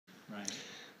Right.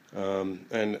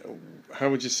 And how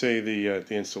would you say the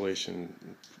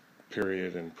installation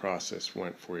period and process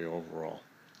went for you overall?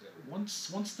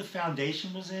 Once the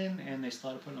foundation was in and they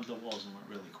started putting up the walls, it went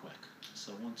really quick.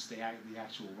 So once the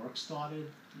actual work started,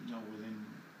 within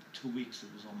 2 weeks it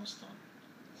was almost done.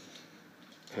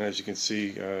 And as you can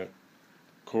see,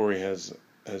 Corey has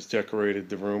decorated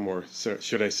the room, or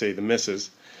should I say the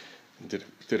missus, did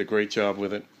a great job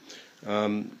with it.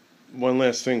 One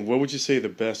last thing, what would you say the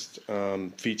best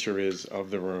feature is of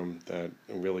the room that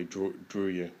really drew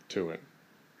you to it?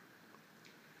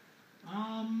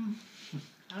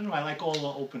 I don't know. I like all the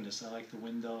openness. I like the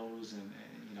windows, and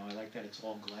I like that it's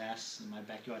all glass. And my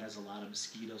backyard has a lot of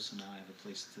mosquitoes, so now I have a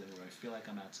place where I feel like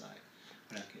I'm outside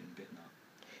without getting bitten up.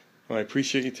 Well, I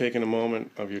appreciate you taking a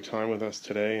moment of your time with us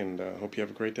today, and hope you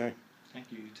have a great day.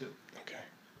 Thank you. You too. Okay.